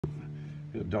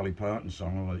a Dolly Parton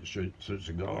song, although it suits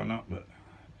a guy or not, but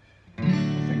I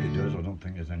think it does. I don't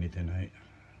think there's anything out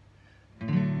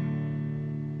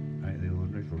of the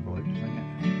ordinary for a bloke to sing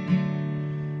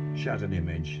it. Shattered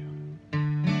Image.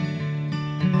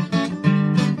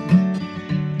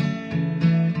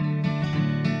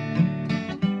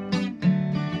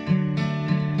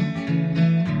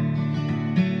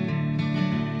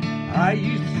 I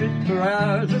used to sit for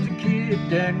hours as a kid,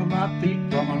 dangle my feet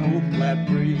from an old flat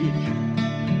bridge,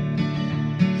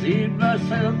 seeing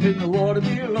myself in the water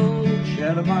below,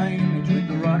 shadow my image with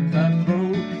the rocks I'd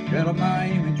throw, shadow my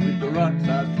image with the rocks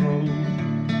I'd throw.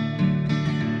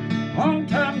 Long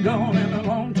time gone and a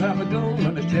long time ago,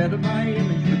 and I shadow my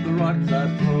image with the rocks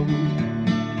I'd throw.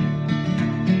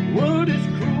 The world is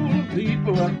cruel,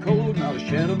 people are cold, now I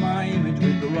shadow my image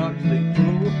with the rocks they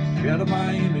throw, shadow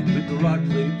my image with the rocks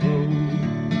they throw.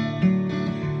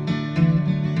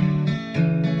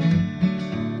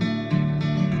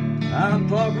 I'm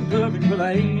far from perfect, but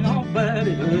I ain't all bad.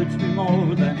 It hurts me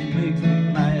more than it makes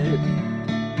me mad.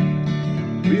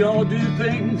 We all do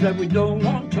things that we don't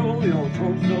want to. We all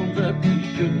throw stones that we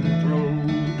shouldn't throw.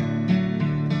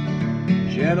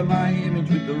 Shadow my image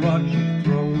with the rocks you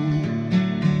throw.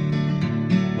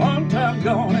 Long time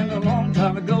gone and a long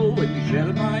time ago, and you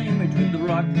shadow my image with the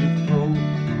rocks you throw.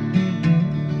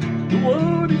 The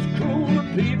world is cruel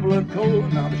and people are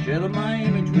cold, now to shadow my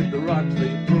image with the rocks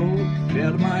they throw,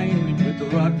 shadow my image with the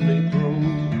rocks they throw.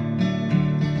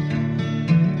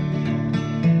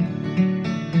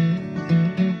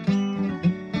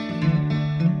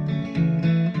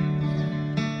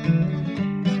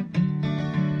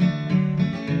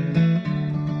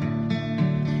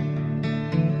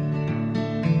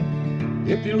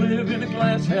 If you live in a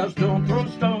glass house, don't throw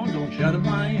stones, don't shadow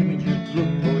my image, just look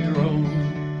for your own.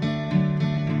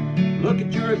 Look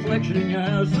at your reflection in your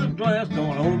house of glass,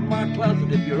 don't open my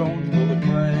closet if your own's full of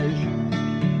trash.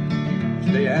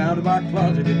 Stay out of my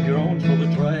closet if your own's full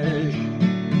of trash.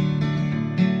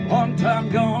 Long time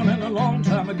gone and a long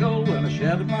time ago, and I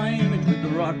shadowed my image with the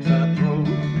rocks I throw.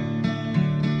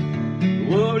 The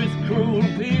world is cruel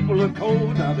and people are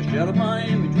cold, now to shadow my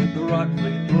image with the rocks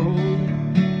they throw.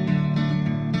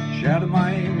 Shadow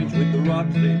my image with the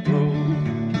rocks they throw.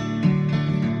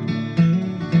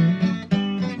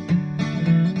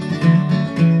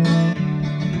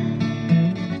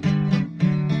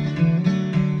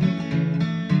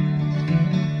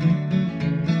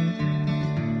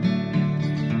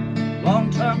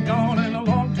 Long time gone and a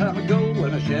long time ago,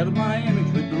 when I shadow my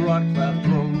image with the rocks I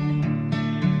throw.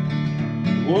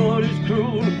 The world is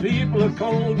cruel and people are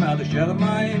cold, now to shadow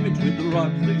my image with the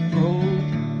rocks they throw.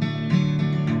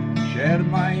 Shadow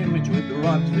my image with the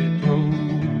rocks they throw.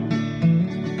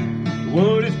 The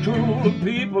world is cruel and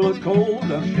people are cold,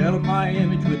 now shadow my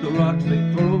image with the rocks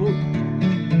they throw.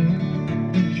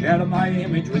 Shadow my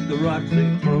image with the rocks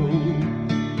they throw.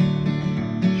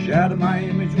 Shadow my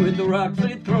image with the rocks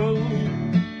they throw.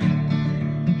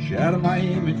 Shadow my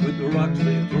image with the rocks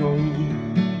they throw.